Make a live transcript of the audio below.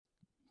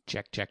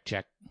Check, check,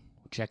 check.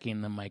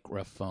 Checking the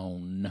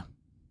microphone.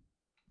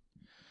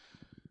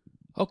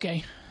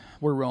 Okay,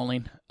 we're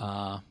rolling.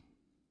 You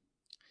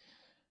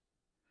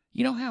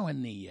know how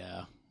in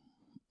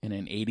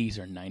an 80s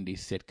or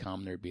 90s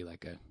sitcom there'd be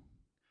like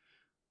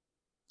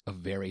a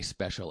very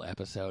special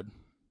episode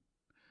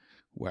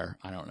where,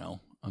 I don't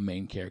know, a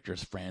main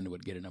character's friend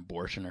would get an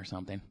abortion or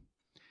something?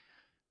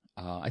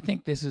 I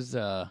think this is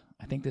a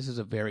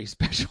very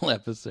special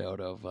episode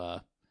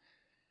of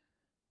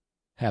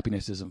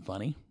Happiness Isn't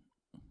Funny.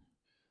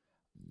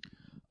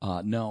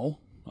 No,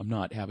 I'm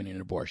not having an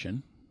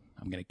abortion.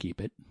 I'm going to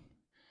keep it.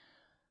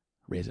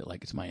 Raise it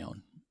like it's my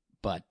own.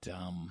 But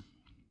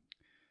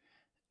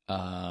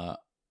I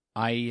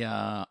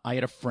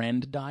had a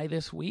friend die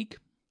this week.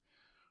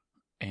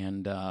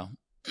 And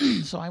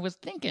so I was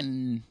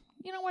thinking,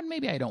 you know what,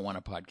 maybe I don't want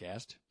a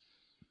podcast.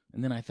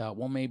 And then I thought,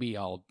 well, maybe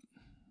I'll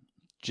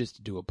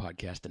just do a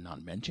podcast and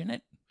not mention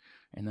it.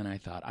 And then I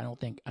thought, I don't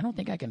think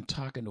I can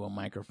talk into a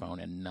microphone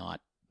and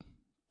not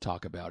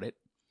talk about it.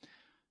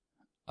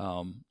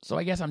 So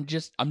I guess I'm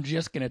just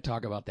going to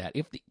talk about that.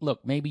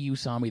 Look, maybe you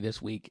saw me this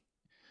week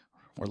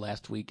or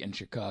last week in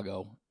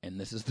Chicago, and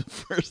this is the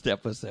first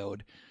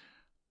episode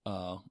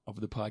of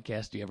the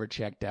podcast you ever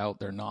checked out.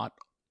 They're not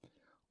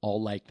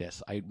all like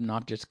this. I'm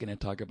not just going to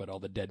talk about all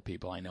the dead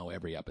people I know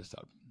every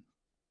episode.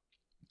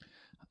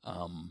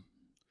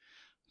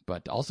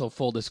 But also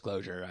full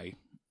disclosure,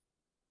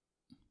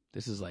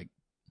 this is like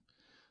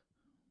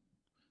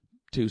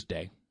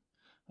Tuesday.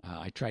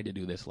 I tried to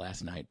do this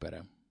last night, but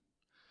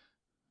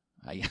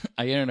I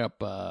ended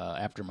up,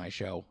 after my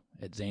show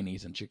at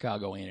Zany's in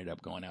Chicago, I ended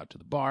up going out to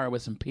the bar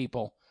with some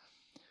people.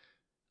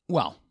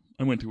 Well,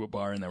 I went to a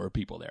bar and there were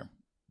people there.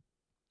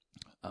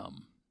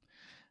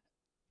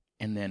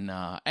 And then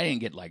I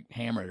didn't get like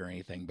hammered or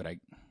anything, but I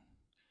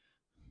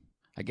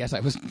guess I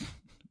was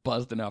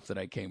buzzed enough that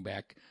I came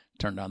back,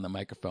 turned on the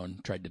microphone,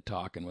 tried to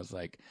talk, and was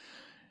like,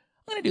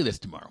 I'm going to do this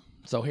tomorrow.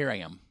 So here I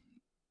am.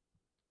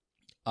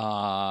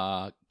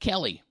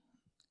 Kelly,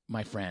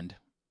 my friend,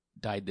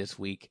 died this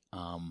week.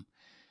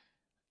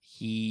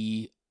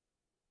 He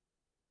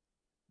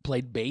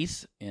played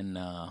bass in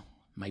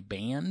my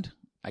band,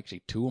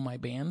 actually two of my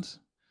bands.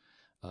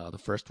 The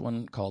first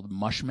one called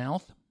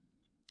Mushmouth,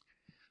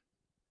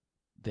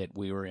 that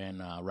we were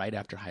in right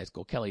after high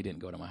school. Kelly didn't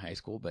go to my high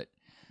school, but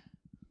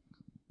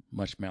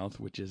Mushmouth,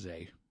 which is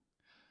a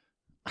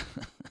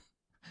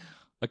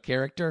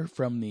character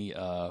from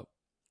the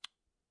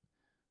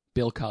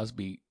Bill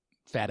Cosby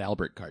Fat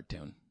Albert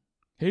cartoon.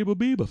 Hey,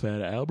 Babiba,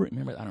 Fat Albert.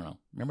 Remember? I don't know.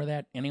 Remember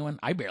that? Anyone?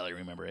 I barely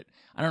remember it.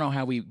 I don't know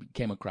how we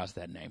came across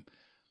that name.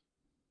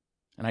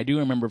 And I do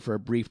remember for a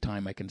brief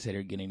time I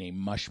considered getting a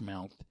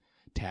Mushmouth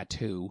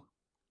tattoo.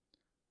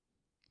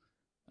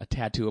 A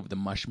tattoo of the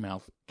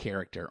Mushmouth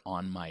character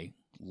on my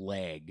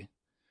leg.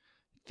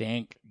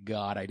 Thank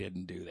God I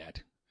didn't do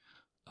that.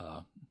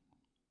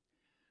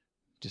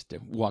 Just to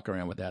walk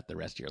around with that the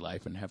rest of your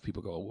life and have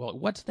people go, well,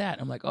 what's that?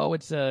 I'm like, oh,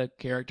 it's a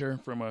character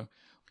from a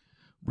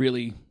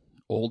really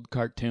old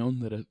cartoon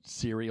that a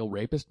serial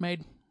rapist made.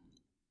 It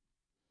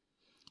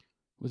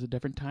was a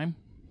different time.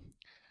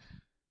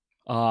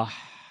 And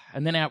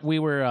then we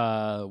were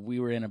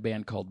in a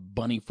band called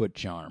Bunnyfoot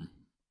Charm.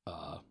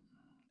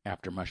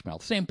 After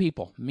Mushmouth, same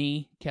people,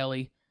 me,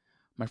 Kelly,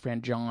 my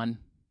friend John.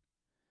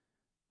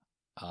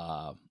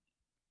 But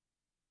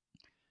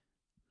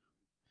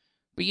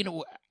you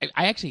know,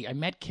 I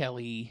met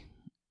Kelly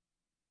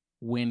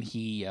when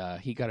he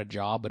got a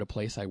job at a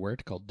place I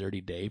worked called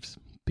Dirty Dave's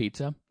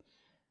Pizza.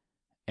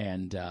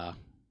 And,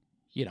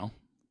 you know,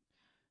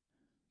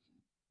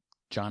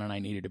 John and I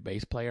needed a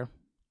bass player.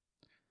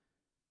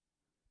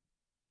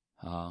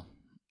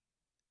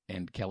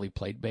 And Kelly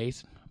played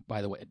bass.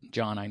 By the way,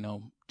 John, I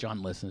know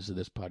John listens to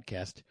this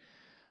podcast.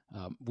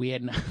 We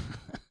had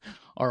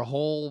our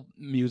whole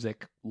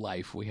music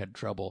life, we had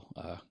trouble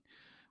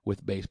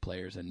with bass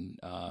players. And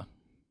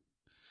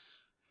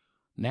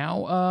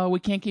now we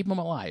can't keep them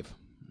alive.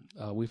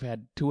 We've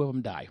had two of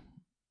them die.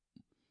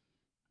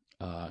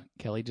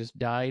 Kelly just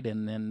died,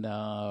 and then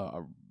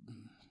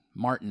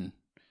Martin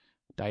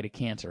died of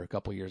cancer a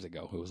couple years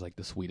ago, who was like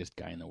the sweetest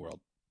guy in the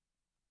world.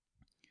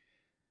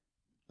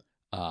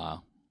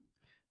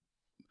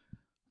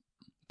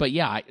 But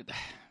yeah,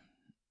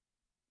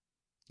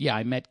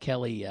 I met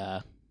Kelly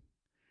at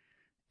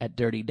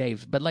Dirty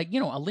Dave's. But like, you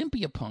know,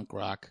 Olympia punk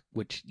rock,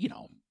 which, you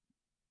know,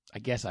 I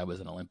guess I was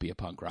an Olympia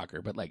punk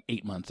rocker, but like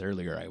 8 months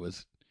earlier I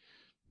was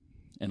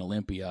an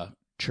Olympia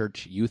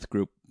church youth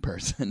group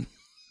person.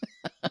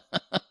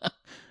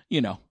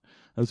 You know,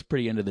 I was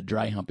pretty into the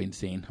dry humping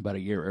scene about a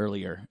year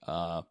earlier.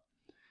 But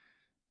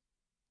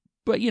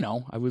you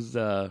know, I was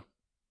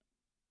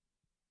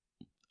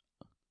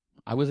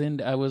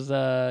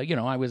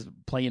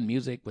playing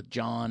music with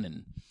John,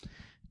 and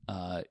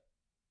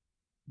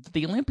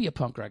the Olympia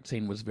punk rock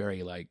scene was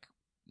very like,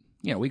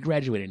 you know, we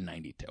graduated in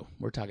 92.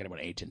 We're talking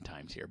about ancient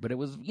times here, but it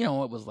was, you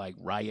know, it was like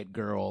Riot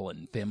Girl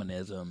and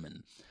feminism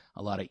and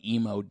a lot of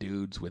emo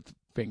dudes with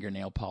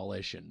fingernail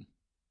polish. And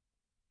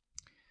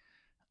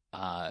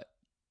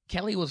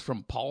Kelly was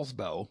from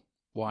Paulsbo,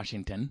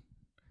 Washington,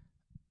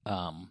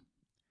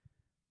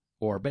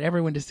 But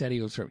everyone just said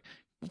he was from.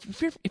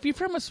 If you're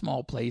from a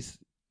small place,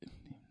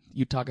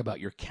 you talk about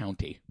your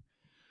county.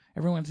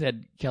 Everyone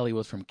said Kelly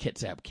was from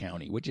Kitsap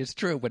County, which is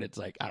true, but it's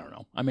like, I don't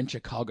know. I'm in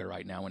Chicago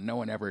right now, and no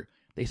one ever,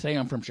 they say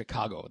I'm from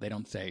Chicago. They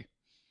don't say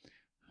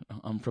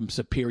I'm from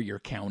Superior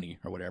County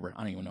or whatever.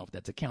 I don't even know if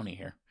that's a county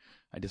here.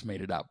 I just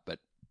made it up. But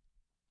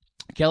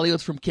Kelly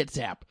was from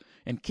Kitsap,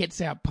 and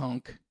Kitsap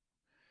punk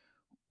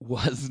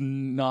was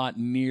not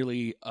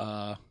nearly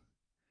as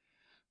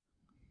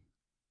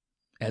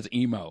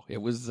emo.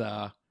 It was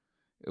a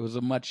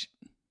much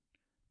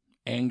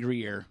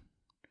angrier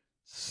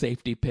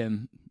safety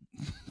pin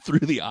through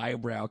the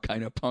eyebrow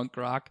kind of punk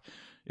rock.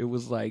 It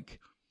was like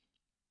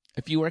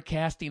if you were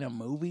casting a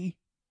movie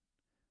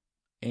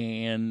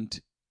and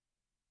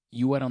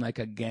you went on like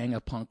a gang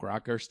of punk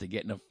rockers to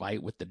get in a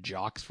fight with the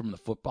jocks from the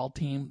football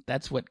team,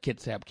 that's what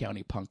Kitsap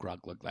County punk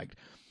rock looked like.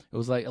 It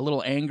was like a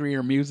little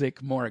angrier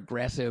music, more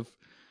aggressive,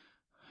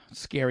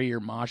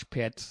 scarier mosh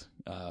pits.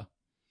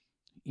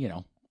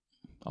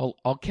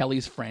 All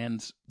Kelly's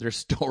friends, their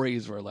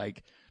stories were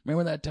like,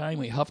 remember that time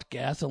we huffed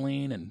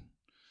gasoline and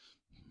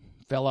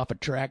fell off a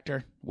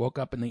tractor, woke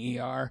up in the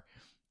ER?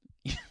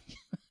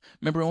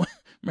 Remember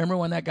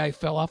when that guy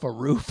fell off a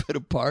roof at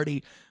a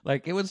party?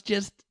 Like, it was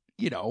just,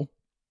 a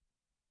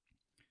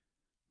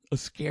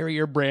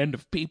scarier brand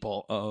of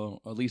people,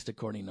 at least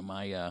according to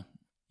my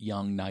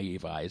young,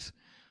 naive eyes.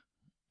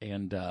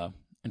 And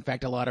in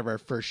fact, a lot of our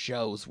first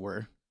shows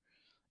were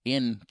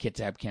in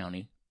Kitsap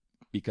County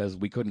because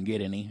we couldn't get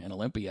any in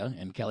Olympia,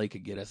 and Kelly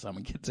could get us some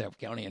in Kitsap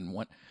County. And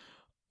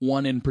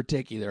one in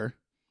particular,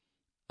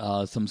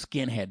 some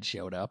skinheads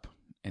showed up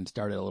and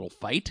started a little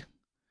fight.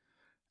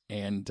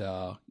 And,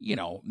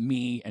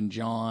 me and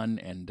John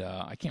and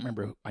I can't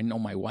remember. I know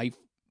my wife,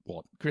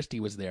 well, Christy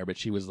was there, but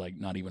she was like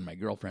not even my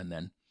girlfriend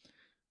then.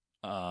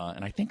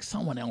 And I think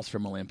someone else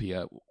from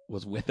Olympia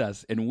was with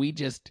us. And we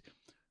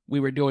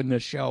were doing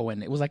this show,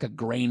 and it was like a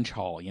Grange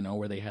Hall,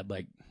 where they had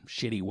like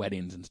shitty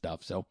weddings and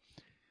stuff. So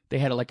they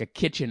had like a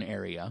kitchen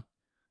area.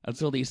 And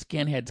so these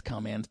skinheads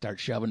come in, start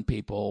shoving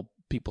people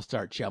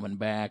start shoving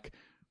back.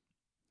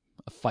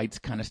 A fight's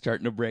kind of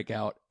starting to break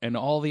out. And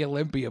all the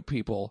Olympia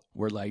people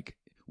were like,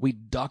 we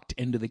ducked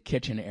into the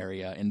kitchen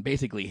area and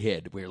basically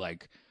hid. We were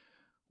like,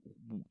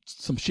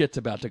 some shit's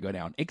about to go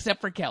down.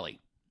 Except for Kelly,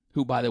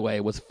 who, by the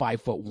way, was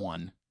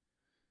 5'1".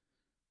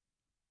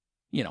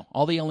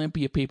 All the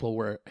Olympia people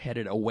were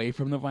headed away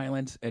from the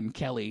violence, and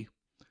Kelly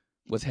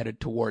was headed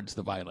towards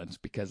the violence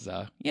because,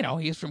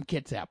 he's from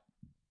Kitsap.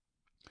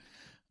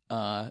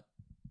 I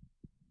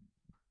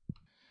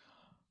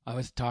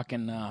was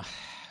talking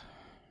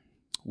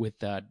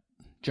with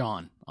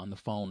John on the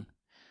phone,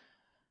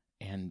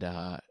 and,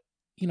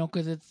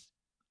 because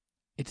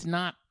it's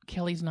not,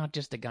 Kelly's not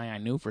just a guy I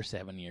knew for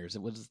 7 years.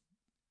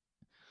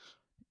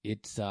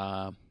 It's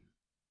the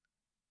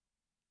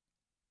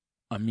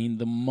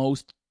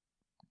most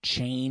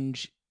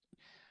change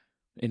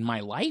in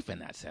my life in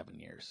that 7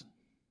 years.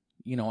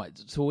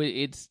 So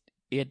it's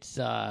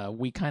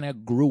we kind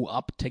of grew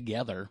up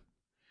together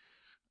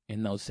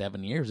in those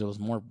 7 years. It was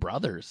more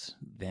brothers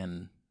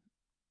than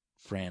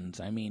friends.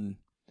 I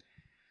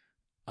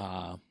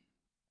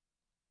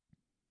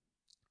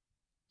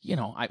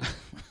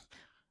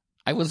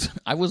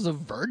was a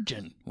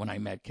virgin when I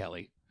met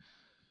Kelly.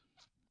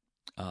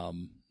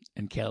 And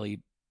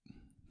Kelly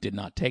did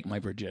not take my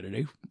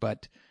virginity,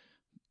 but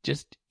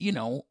just,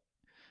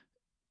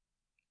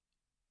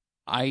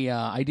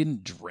 I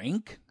didn't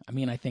drink.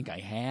 I think I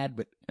had,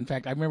 but in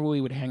fact, I remember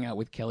we would hang out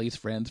with Kelly's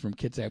friends from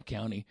Kitsap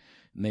County,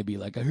 and they'd be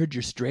like, I heard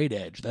you're straight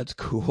edge. That's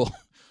cool.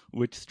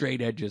 Which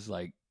straight edge is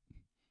like,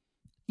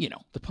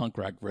 the punk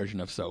rock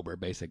version of sober,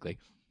 basically.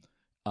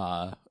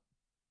 And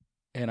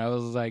I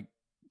was like,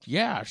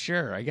 yeah,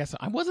 sure. I guess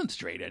I wasn't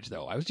straight edge,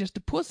 though. I was just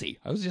a pussy.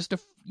 I was just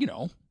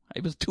I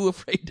was too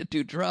afraid to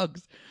do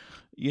drugs,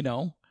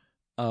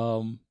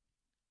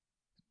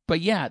 But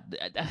yeah,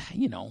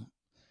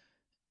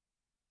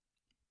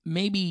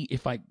 maybe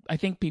if I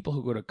think people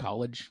who go to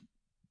college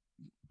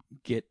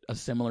get a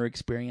similar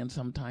experience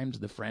sometimes.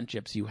 The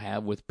friendships you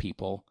have with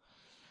people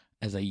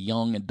as a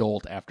young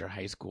adult after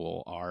high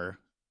school are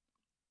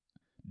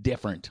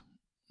different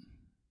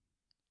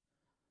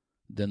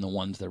than the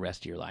ones the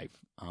rest of your life.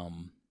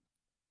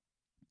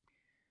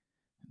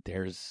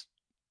 There's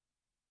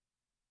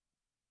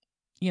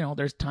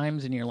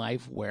times in your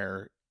life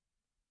where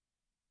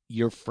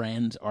your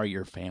friends are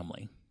your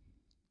family.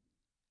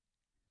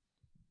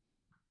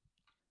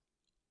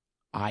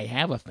 I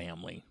have a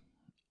family.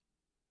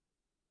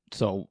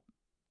 So,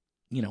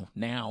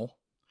 now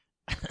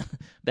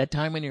that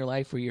time in your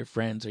life where your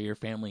friends or your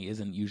family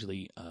isn't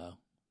usually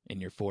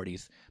in your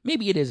 40s.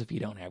 Maybe it is if you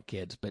don't have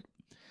kids, but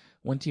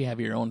once you have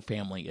your own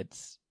family,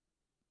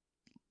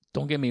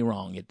 don't get me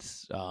wrong,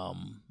 it's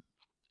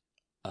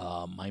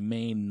my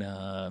main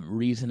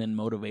reason and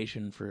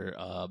motivation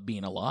for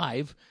being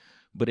alive,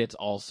 but it's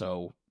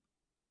also,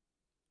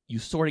 you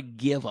sort of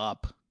give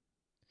up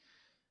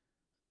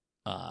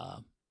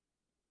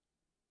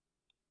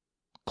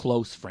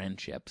close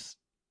friendships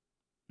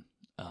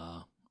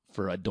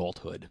for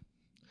adulthood.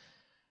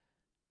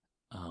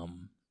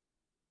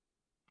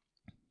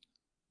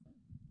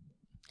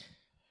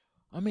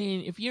 I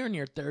mean, if you're in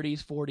your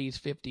 30s, 40s,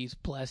 50s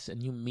plus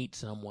and you meet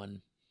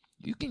someone,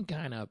 you can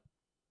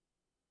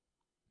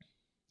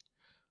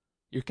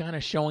you're kind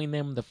of showing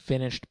them the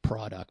finished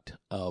product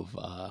of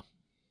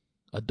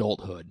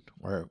adulthood,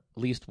 or at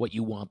least what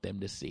you want them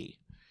to see.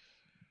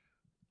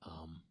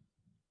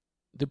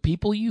 The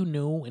people you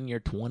knew in your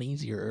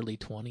 20s, your early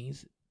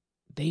 20s,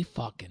 they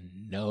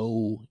fucking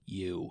know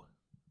you.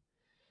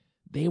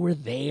 They were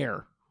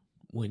there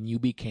when you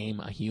became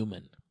a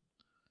human.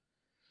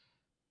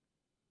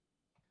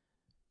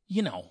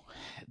 You know,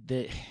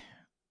 the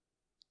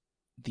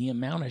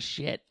amount of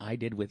shit I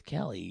did with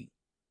Kelly,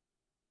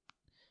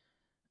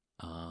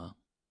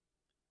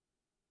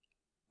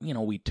 you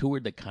know, we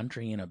toured the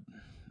country in a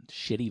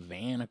shitty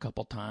van a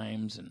couple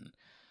times and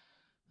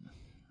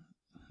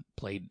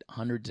played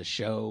hundreds of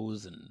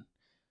shows and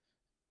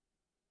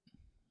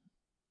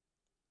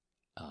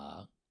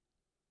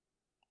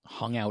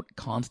hung out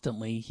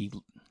constantly.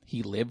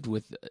 He lived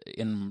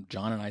in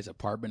John and I's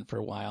apartment for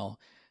a while.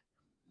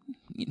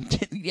 I mean,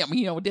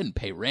 you know, it didn't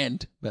pay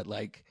rent, but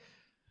like,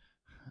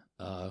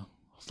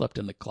 slept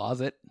in the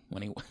closet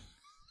when he.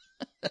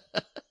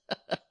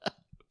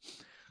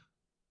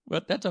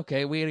 But that's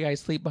okay. We had a guy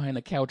sleep behind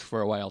the couch for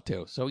a while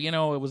too, so you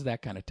know, it was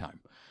that kind of time.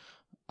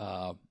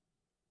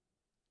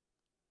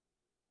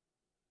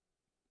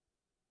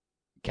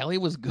 Kelly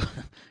was good.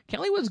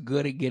 Kelly was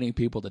good at getting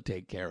people to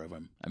take care of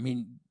him. I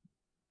mean,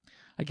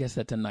 I guess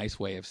that's a nice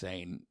way of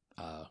saying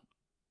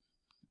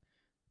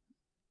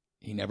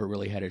he never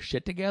really had his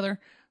shit together,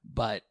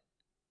 but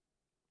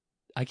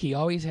like he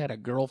always had a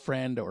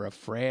girlfriend or a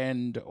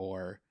friend,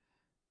 or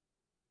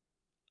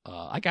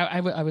like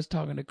I was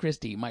talking to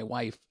Christy, my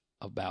wife,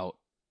 about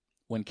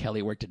when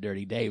Kelly worked at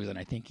Dirty Dave's, and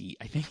I think he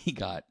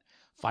got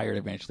fired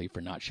eventually for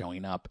not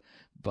showing up,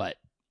 but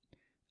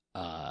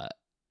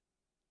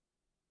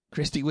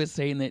Christy was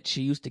saying that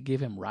she used to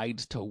give him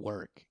rides to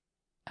work.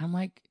 I'm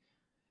like,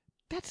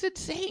 that's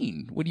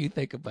insane when you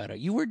think about it.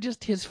 You were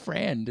just his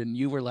friend, and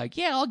you were like,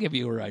 yeah, I'll give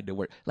you a ride to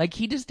work. Like,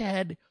 he just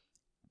had,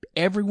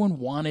 everyone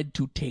wanted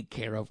to take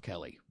care of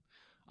Kelly.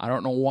 I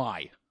don't know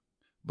why,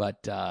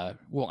 but,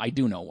 well, I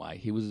do know why.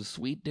 He was a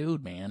sweet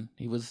dude, man.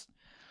 He was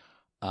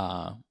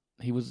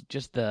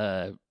just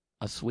a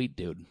sweet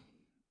dude.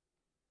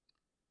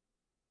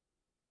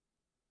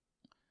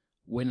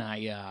 When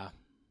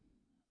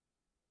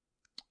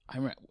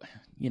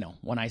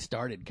when I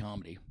started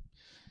comedy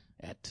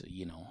at,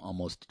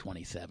 almost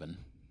 27,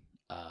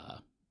 I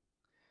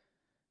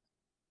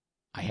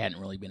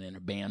hadn't really been in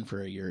a band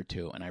for a year or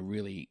two, and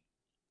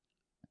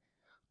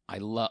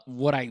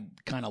what I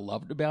kind of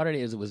loved about it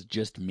is it was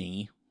just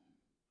me,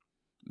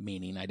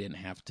 meaning I didn't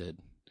have to,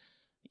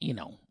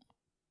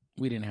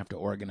 we didn't have to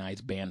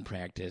organize band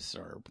practice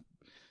or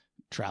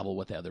travel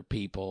with other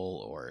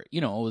people, or,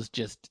 it was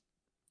just,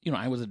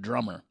 I was a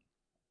drummer.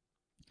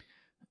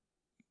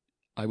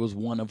 I was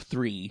one of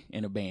three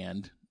in a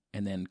band,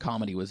 and then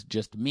comedy was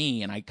just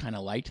me, and I kind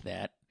of liked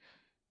that.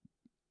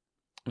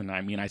 And I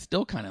mean, I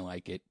still kind of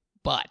like it,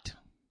 but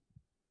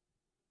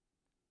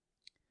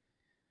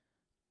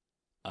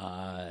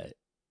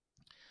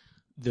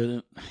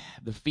the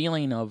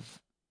feeling of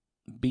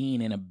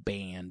being in a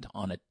band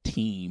on a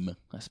team,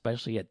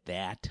 especially at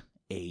that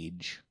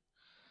age,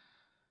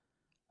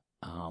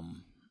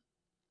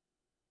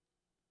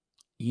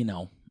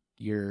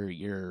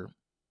 your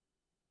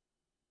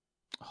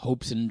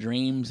hopes and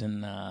dreams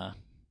and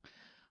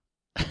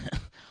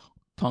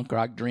punk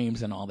rock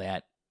dreams and all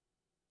that,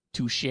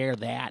 to share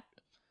that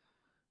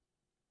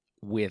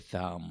with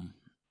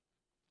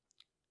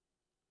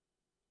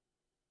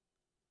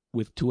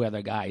two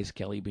other guys,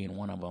 Kelly being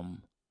one of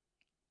them.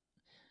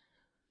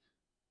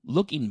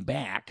 Looking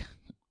back,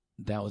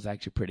 that was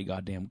actually pretty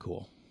goddamn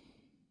cool.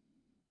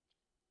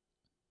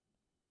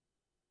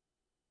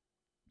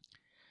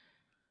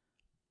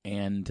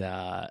 And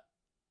I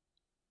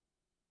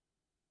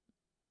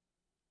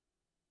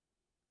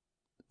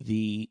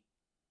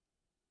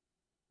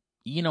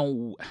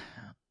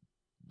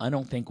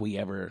don't think we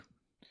ever,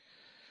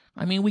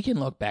 I mean, we can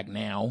look back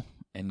now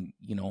and,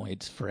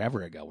 it's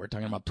forever ago. We're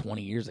talking about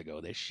 20 years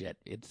ago, this shit.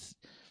 It's,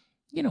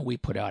 we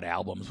put out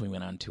albums, we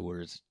went on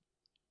tours.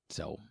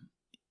 So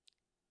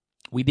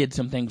we did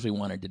some things we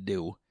wanted to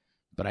do,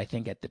 but I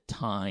think at the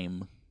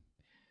time,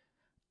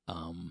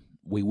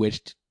 we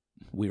wished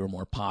we were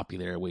more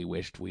popular. We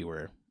wished we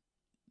were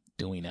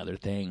doing other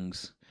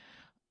things.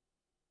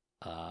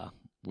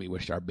 We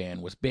wished our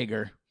band was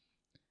bigger.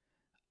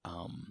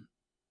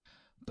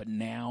 But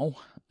now,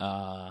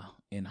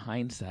 in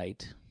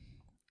hindsight,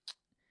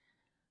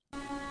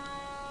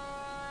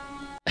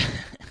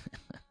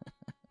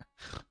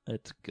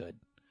 that's good.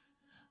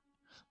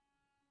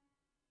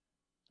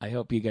 I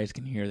hope you guys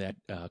can hear that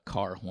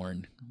car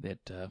horn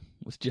that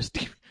was just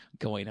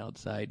going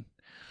outside,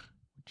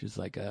 which is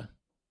like a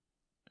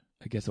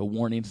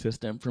warning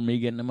system for me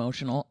getting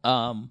emotional.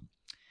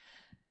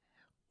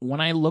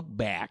 When I look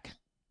back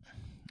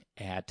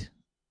at,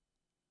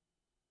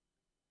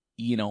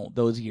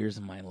 those years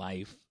of my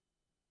life,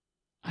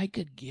 I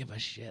could give a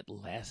shit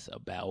less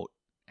about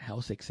how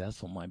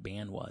successful my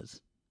band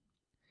was.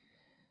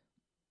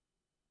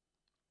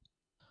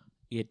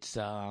 It's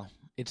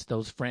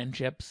those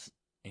friendships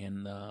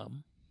and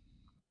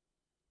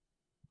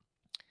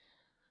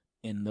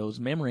those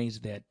memories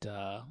that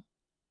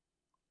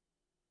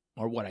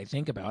are what I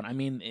think about. I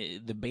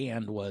mean, the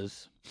band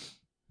was,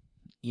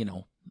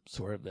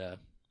 sort of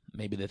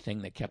maybe the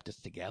thing that kept us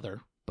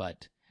together,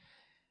 but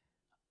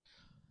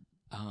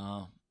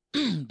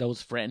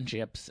those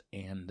friendships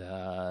and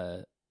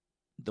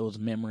those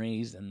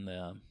memories and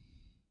the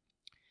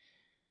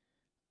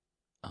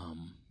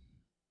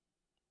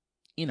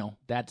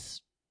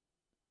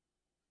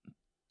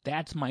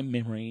that's my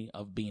memory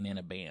of being in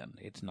a band.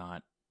 It's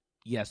not.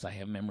 Yes, I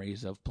have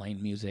memories of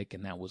playing music,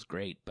 and that was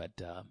great, but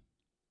the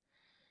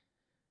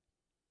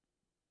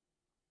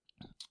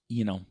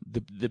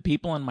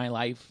people in my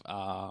life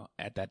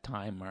at that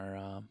time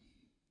are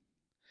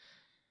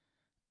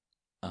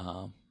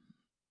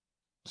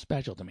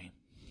special to me.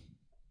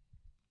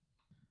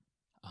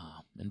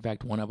 In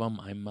fact, one of them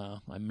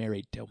I'm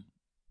married to.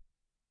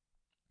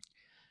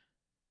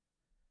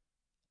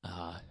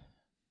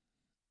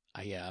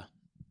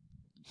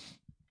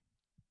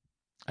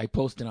 I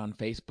posted on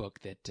Facebook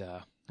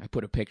that I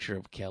put a picture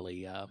of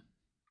Kelly at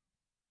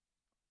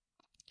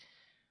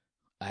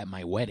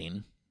my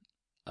wedding,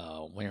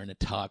 wearing a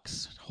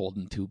tux,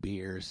 holding 2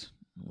 beers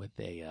with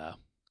a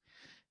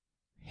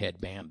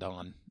headband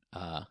on,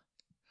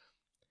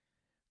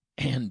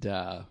 and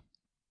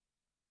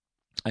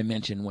I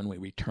mentioned when we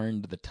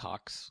returned the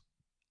tux,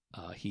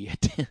 he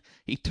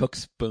took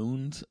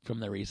spoons from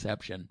the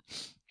reception,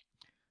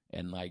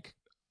 and I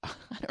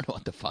don't know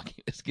what the fuck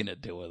he was gonna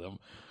do with them.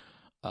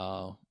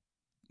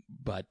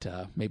 But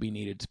maybe he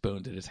needed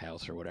spoons at his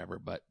house or whatever.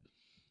 But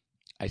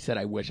I said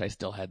I wish I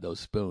still had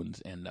those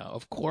spoons. And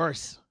of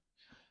course,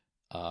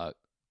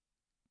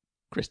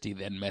 Christy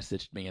then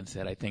messaged me and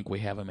said, I think we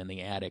have them in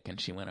the attic. And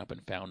she went up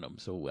and found them.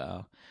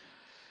 So,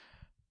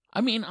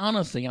 I mean,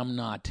 honestly,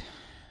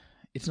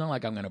 it's not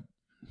like I'm going to,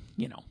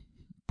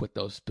 put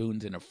those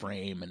spoons in a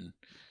frame and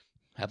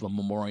have a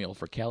memorial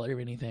for Kelly or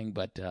anything.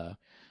 But I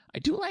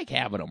do like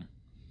having them.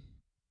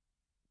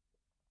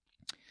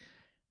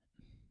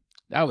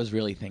 I was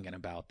really thinking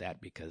about that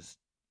because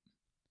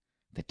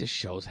that just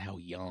shows how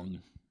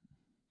young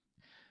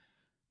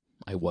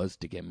I was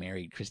to get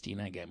married. Christy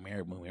and I got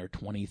married when we were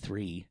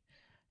 23.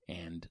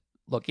 And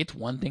look, it's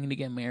one thing to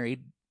get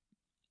married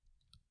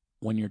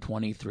when you're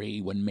 23,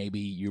 when maybe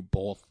you're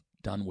both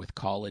done with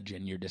college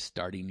and you're just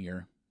starting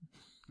your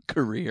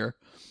career.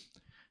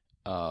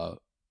 But,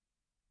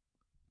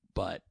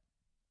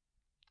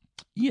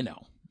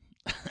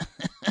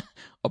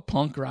 a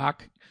punk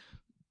rock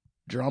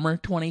drummer,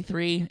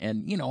 23,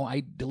 and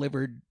I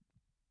delivered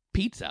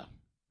pizza,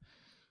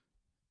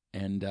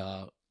 and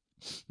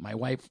my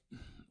wife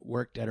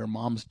worked at her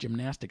mom's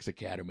gymnastics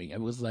academy.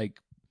 It was like,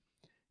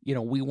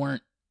 we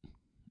weren't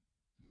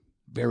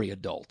very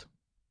adult,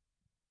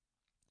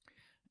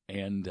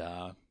 and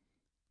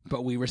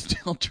but we were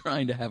still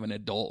trying to have an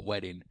adult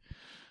wedding.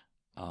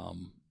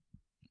 And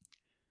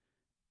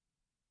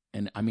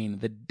I mean,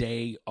 the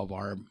day of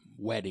our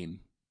wedding,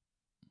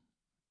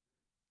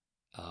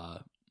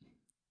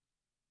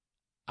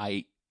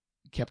 I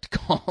kept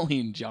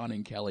calling John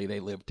and Kelly. They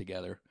lived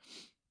together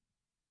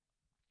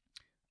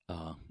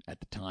at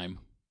the time.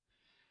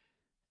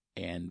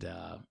 And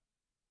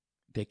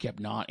they kept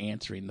not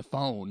answering the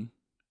phone.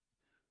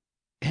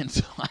 And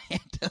so I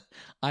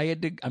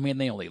had to, I mean,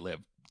 they only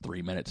lived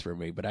 3 minutes from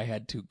me, but I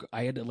had to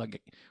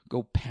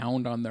go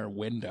pound on their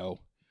window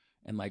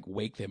and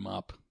wake them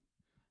up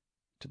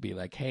to be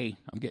like, hey,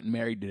 I'm getting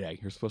married today.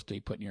 You're supposed to be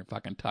putting your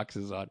fucking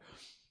tuxes on.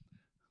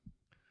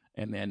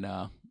 And then,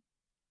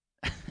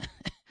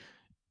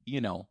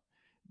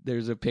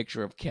 there's a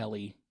picture of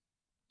Kelly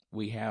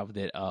we have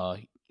that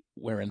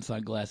wearing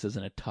sunglasses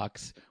and a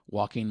tux,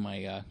 walking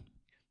my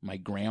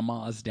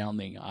grandma's down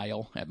the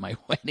aisle at my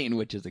wedding,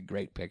 which is a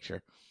great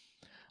picture.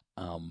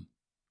 And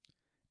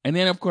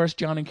then, of course,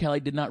 John and Kelly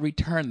did not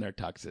return their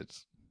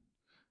tuxes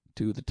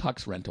to the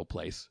tux rental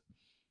place.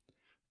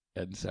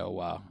 And so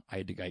I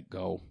had to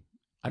go.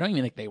 I don't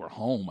even think they were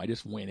home. I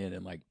just went in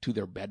and to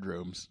their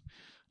bedrooms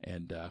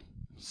and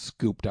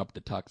scooped up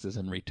the tuxes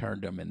and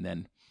returned them. And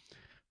then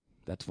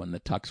that's when the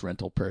tux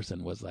rental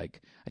person was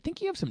like, I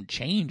think you have some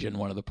change in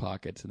one of the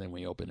pockets. And then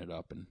we opened it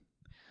up and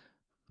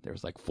there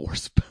was 4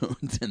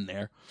 spoons in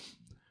there.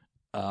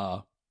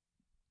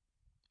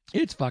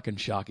 It's fucking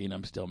shocking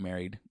I'm still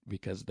married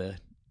because I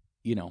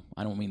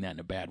don't mean that in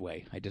a bad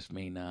way. I just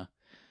mean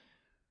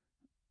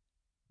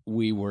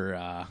we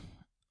were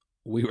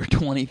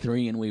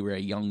 23 and we were a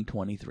young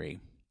 23.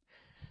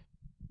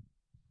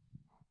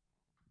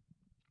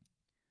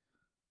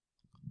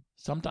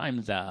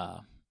 Sometimes,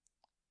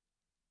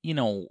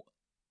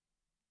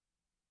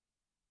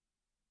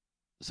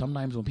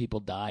 sometimes when people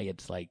die,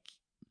 it's like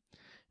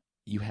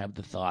you have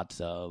the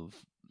thoughts of,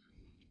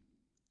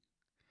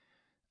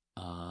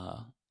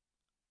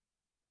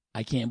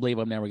 I can't believe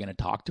I'm never going to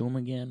talk to him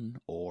again,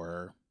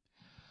 or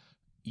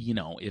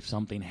if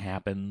something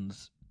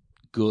happens,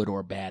 good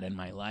or bad, in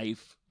my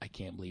life, I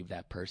can't believe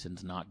that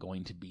person's not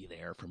going to be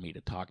there for me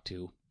to talk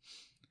to.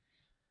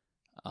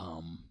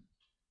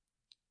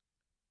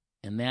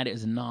 And that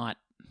is not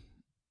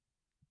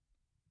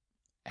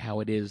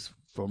how it is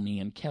for me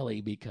and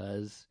Kelly,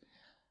 because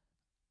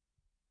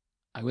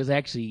I was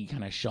actually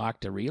kind of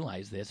shocked to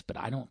realize this, but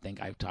I don't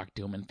think I've talked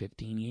to him in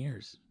 15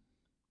 years.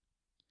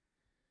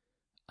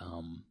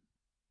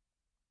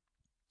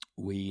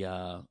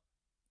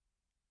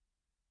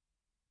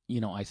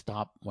 I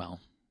stopped,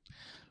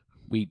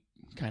 we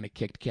kind of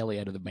kicked Kelly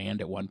out of the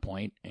band at one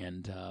point,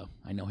 and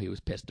I know he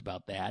was pissed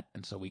about that,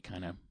 and so we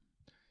kind of,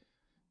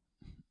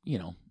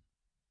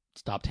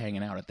 stopped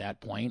hanging out at that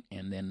point,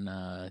 and then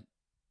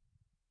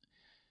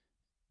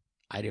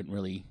I didn't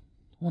really,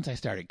 once I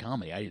started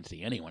comedy, I didn't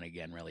see anyone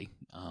again, really,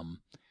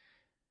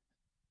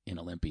 in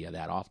Olympia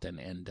that often,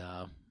 and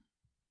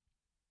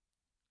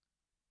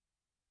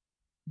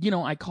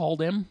I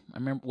called him. I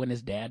remember when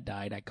his dad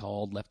died, I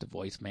called, left a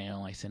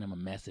voicemail. I sent him a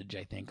message,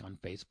 I think, on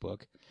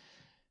Facebook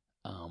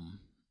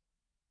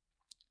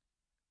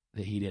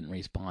that he didn't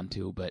respond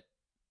to. But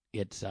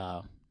it's,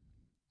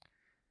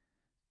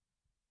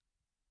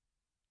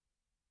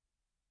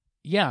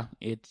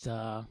 it's,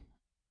 I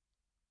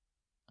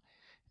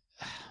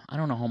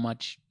don't know how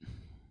much,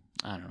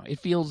 I don't know. It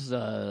feels,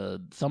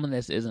 some of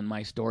this isn't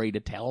my story to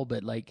tell,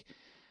 but, like,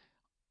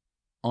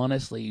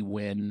 honestly,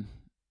 when,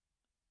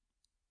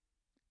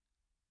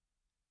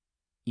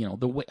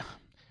 the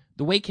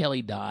way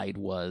Kelly died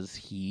was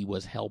he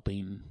was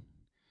helping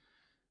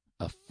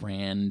a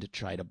friend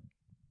try to,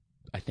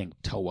 I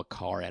think, tow a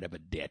car out of a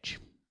ditch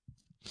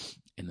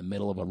in the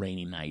middle of a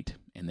rainy night,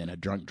 and then a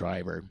drunk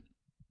driver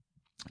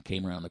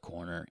came around the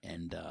corner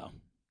and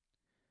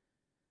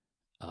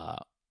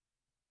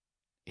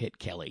hit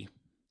Kelly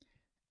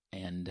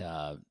and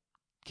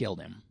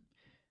killed him.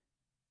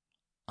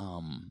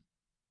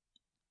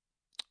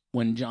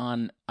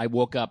 When I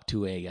woke up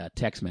to a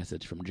text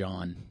message from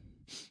John,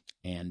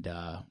 and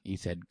he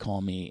said,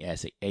 "Call me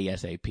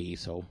ASAP."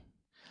 So,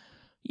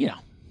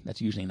 that's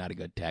usually not a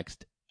good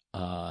text.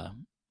 But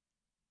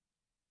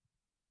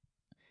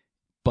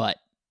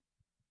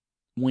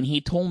when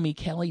he told me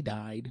Kelly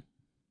died,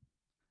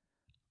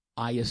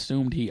 I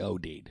assumed he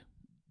OD'd.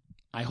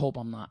 I hope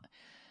I'm not.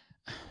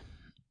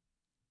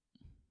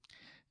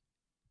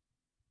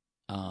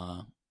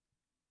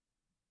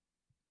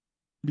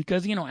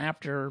 Because,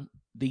 after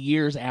the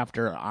years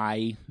after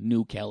I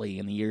knew Kelly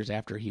and the years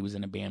after he was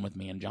in a band with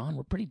me and John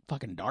were pretty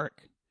fucking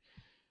dark.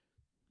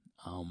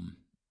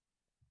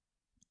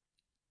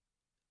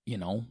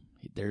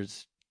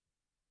 There's,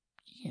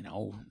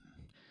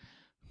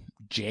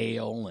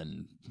 jail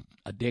and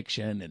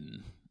addiction,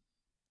 and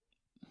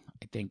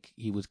I think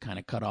he was kind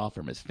of cut off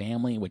from his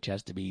family, which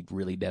has to be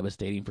really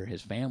devastating for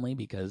his family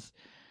because,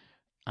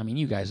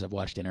 you guys have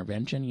watched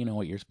Intervention. You know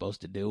what you're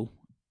supposed to do.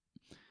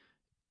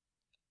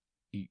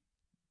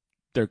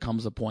 There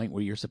comes a point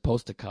where you're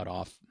supposed to cut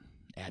off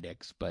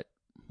addicts, but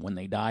when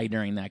they die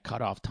during that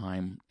cutoff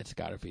time, it's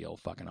got to feel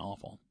fucking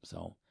awful.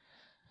 So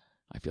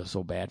I feel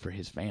so bad for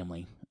his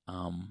family.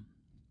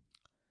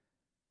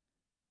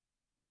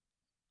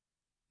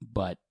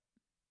 But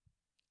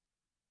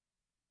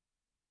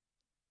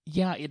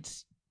yeah,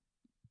 it's,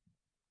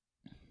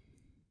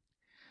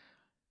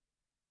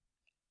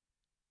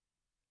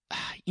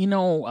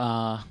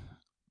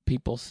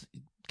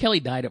 Kelly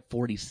died at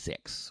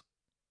 46,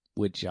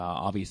 which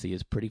obviously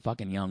is pretty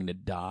fucking young to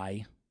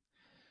die.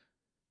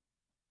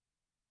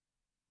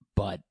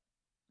 But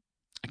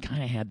I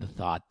kind of had the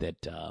thought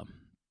that,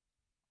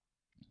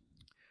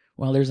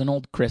 there's an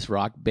old Chris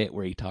Rock bit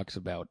where he talks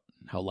about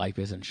how life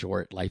isn't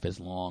short, life is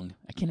long.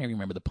 I can't even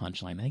remember the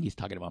punchline. I think he's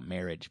talking about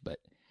marriage, but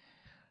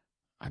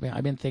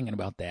I've been thinking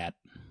about that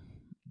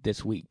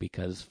this week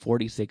because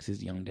 46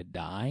 is young to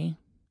die,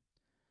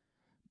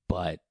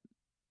 but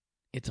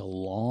it's a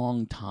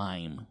long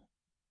time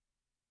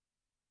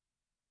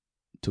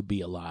to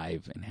be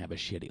alive and have a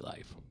shitty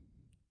life.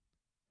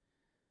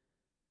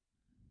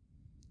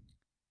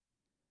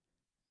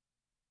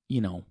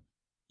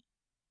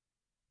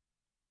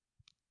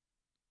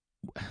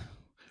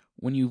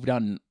 When you've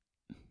done,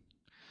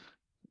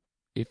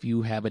 if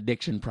you have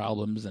addiction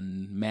problems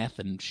and meth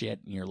and shit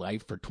in your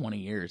life for 20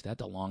 years,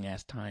 that's a long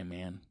ass time,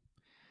 man.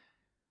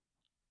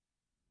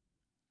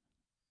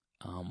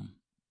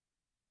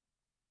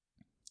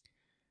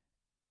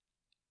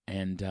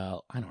 And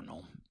I don't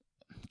know.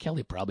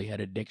 Kelly probably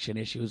had addiction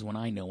issues when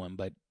I knew him,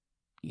 but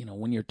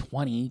when you're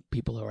 20,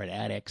 people who are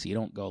addicts, you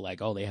don't go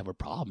like, oh, they have a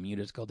problem. You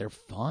just go, they're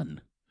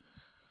fun.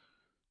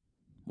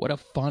 What a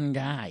fun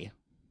guy.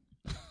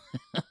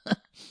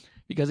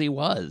 Because he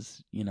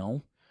was,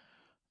 And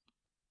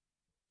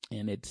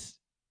it's,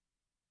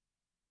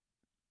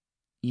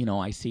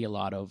 I see a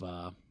lot of,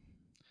 a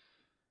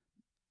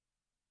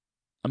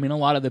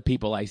lot of the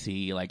people I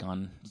see like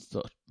on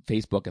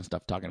Facebook and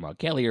stuff talking about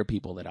Kelly are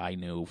people that I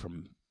knew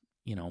from,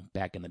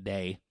 back in the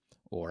day,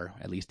 or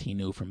at least he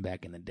knew from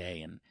back in the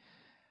day. And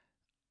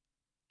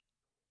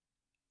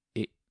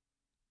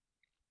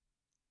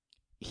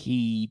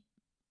he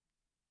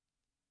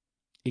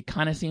it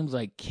kind of seems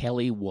like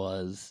Kelly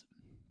was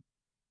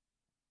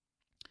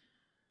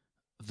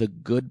the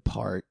good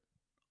part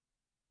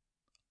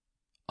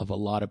of a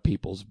lot of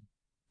people's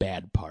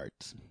bad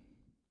parts.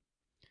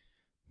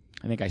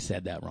 I think I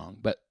said that wrong,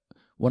 but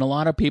when a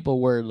lot of people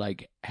were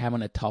like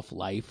having a tough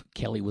life,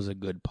 Kelly was a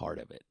good part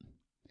of it.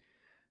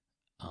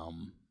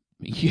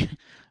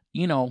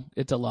 You know,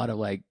 it's a lot of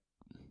like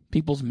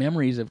people's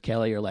memories of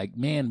Kelly are like,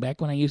 man, back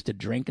when I used to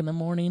drink in the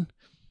morning,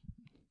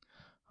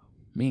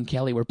 me and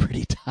Kelly were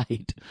pretty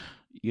tight,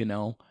 you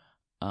know.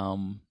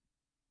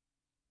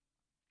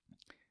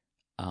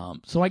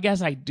 So I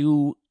guess I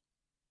do.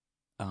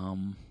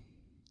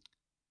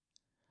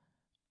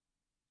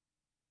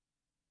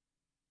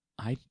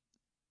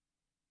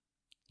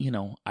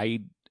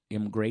 I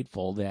am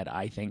grateful that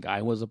I think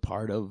I was a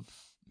part of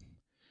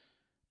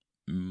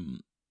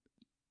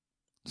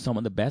some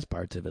of the best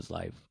parts of his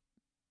life.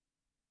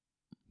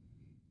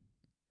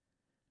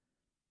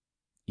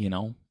 You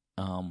know,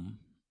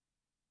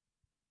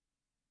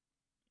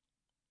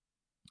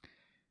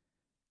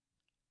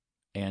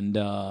 and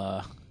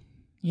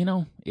you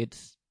know,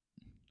 it's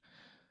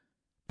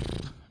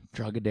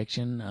drug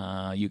addiction.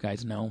 You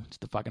guys know it's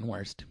the fucking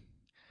worst.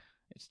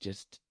 It's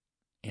just,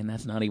 and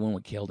that's not even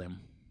what killed him.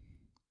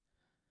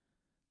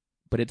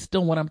 But it's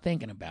still what I'm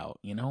thinking about,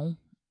 you know?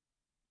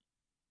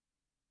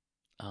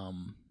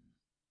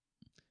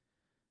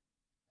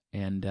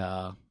 And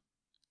I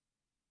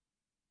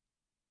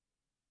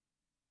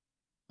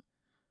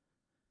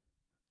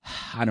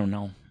don't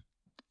know.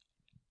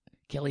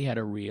 Kelly had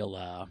a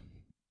real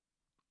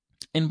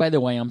and by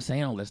the way, I'm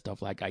saying all this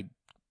stuff like I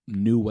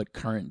knew what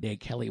current day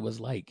Kelly was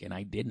like, and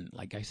I didn't.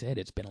 Like I said,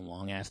 it's been a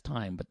long ass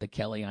time, but the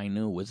Kelly I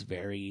knew was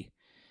very,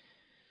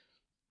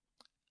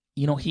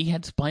 you know, he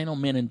had spinal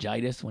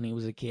meningitis when he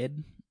was a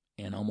kid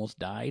and almost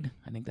died.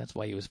 I think that's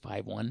why he was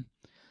 5'1".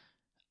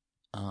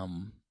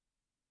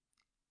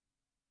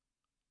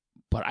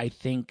 But I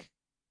think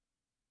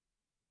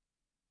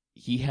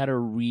he had a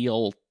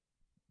real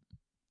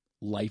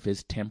life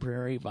is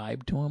temporary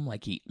vibe to him.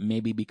 Like he,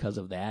 maybe because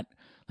of that,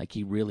 like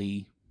he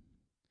really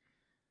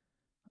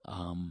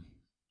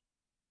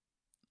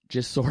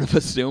just sort of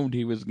assumed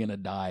he was going to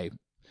die,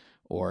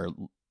 or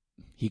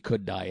he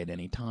could die at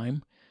any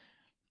time.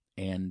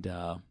 And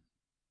I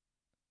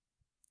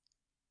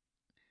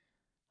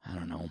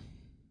don't know.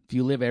 If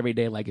you live every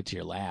day like it's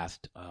your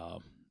last,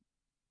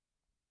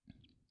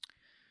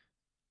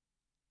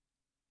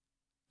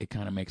 it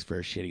kind of makes for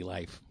a shitty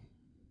life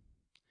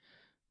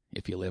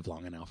if you live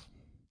long enough.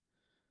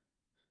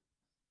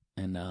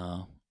 And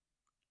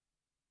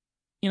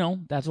you know,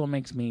 that's what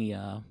makes me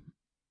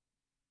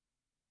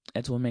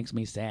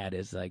sad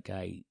is like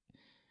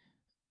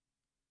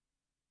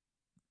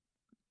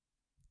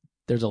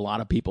there's a lot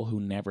of people who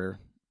never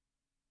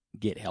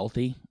get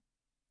healthy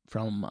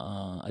from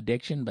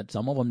addiction, but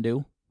some of them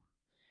do.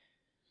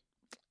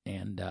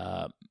 And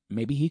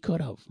maybe he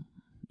could have,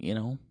 you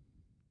know.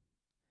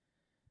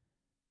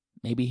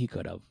 Maybe he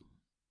could have.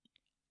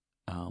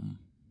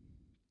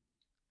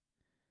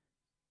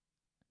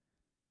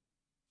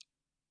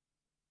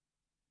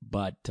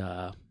 But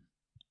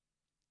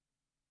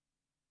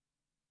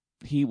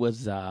he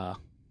was a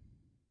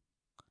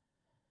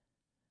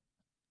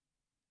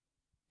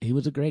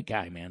great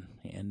guy, man.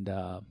 And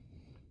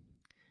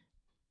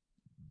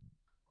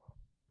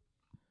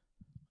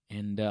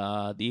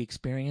the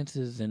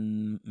experiences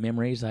and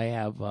memories I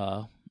have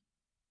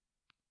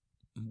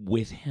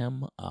with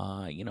him,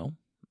 you know,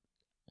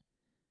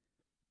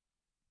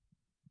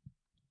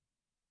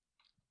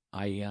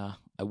 I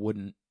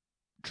wouldn't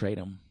trade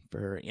him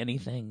for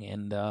anything.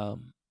 And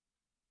now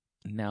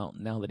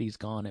that he's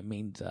gone, it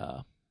means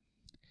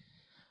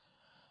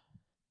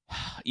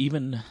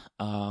even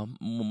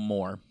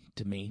more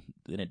to me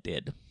than it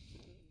did.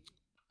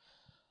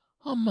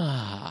 I'm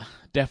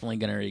definitely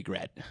gonna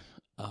regret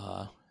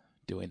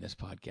doing this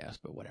podcast,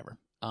 but whatever.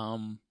 I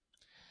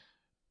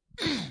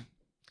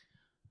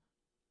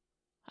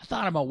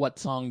thought about what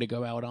song to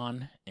go out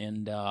on,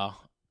 and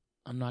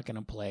I'm not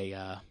gonna play.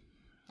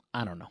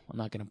 I don't know. I'm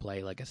not gonna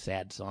play like a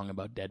sad song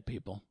about dead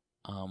people.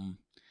 I'm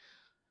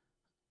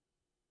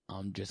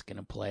just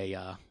gonna play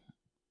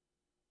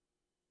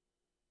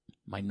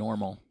my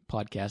normal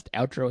podcast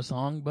outro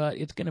song, but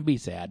it's gonna be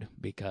sad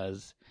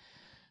because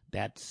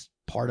that's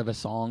part of a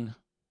song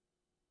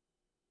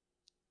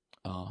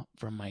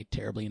from my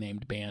terribly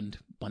named band,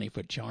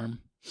 Bunnyfoot Charm.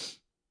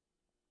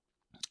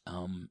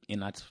 And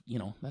that's, you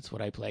know, that's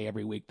what I play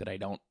every week that I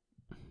don't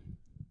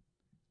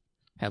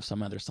have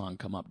some other song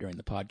come up during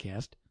the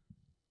podcast.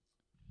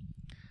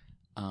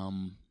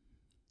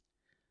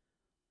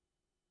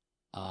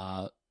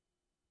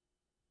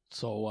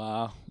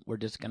 So we're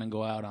just gonna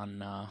go out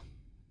on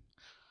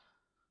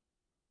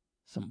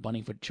some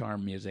Bunnyfoot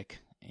Charm music,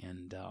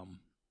 and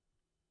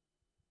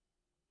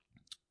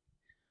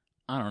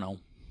I don't know.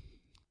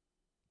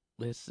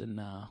 Listen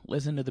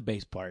to the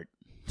bass part.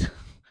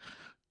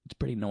 It's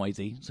pretty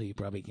noisy, so you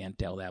probably can't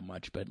tell that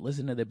much, but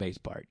listen to the bass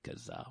part,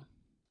 because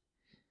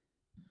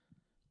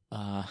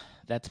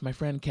that's my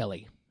friend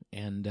Kelly,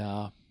 and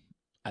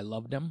I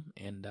loved him,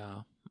 and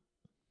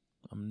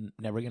I'm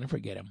never going to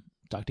forget him.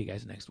 Talk to you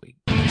guys next week.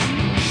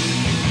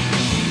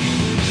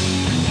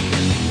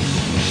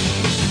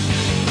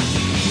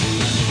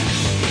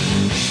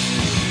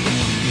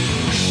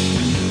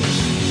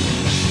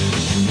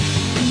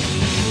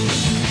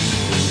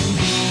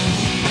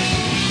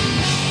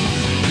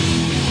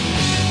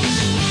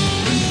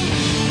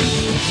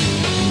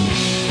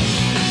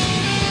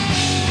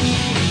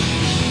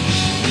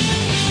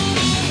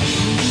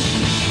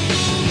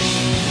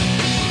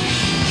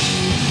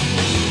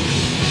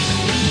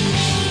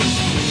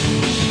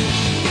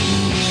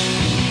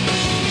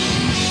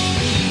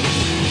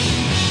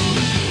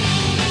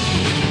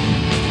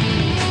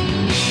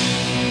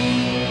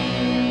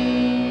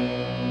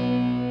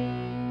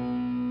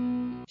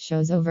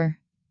 Show's over.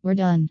 We're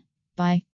done. Bye.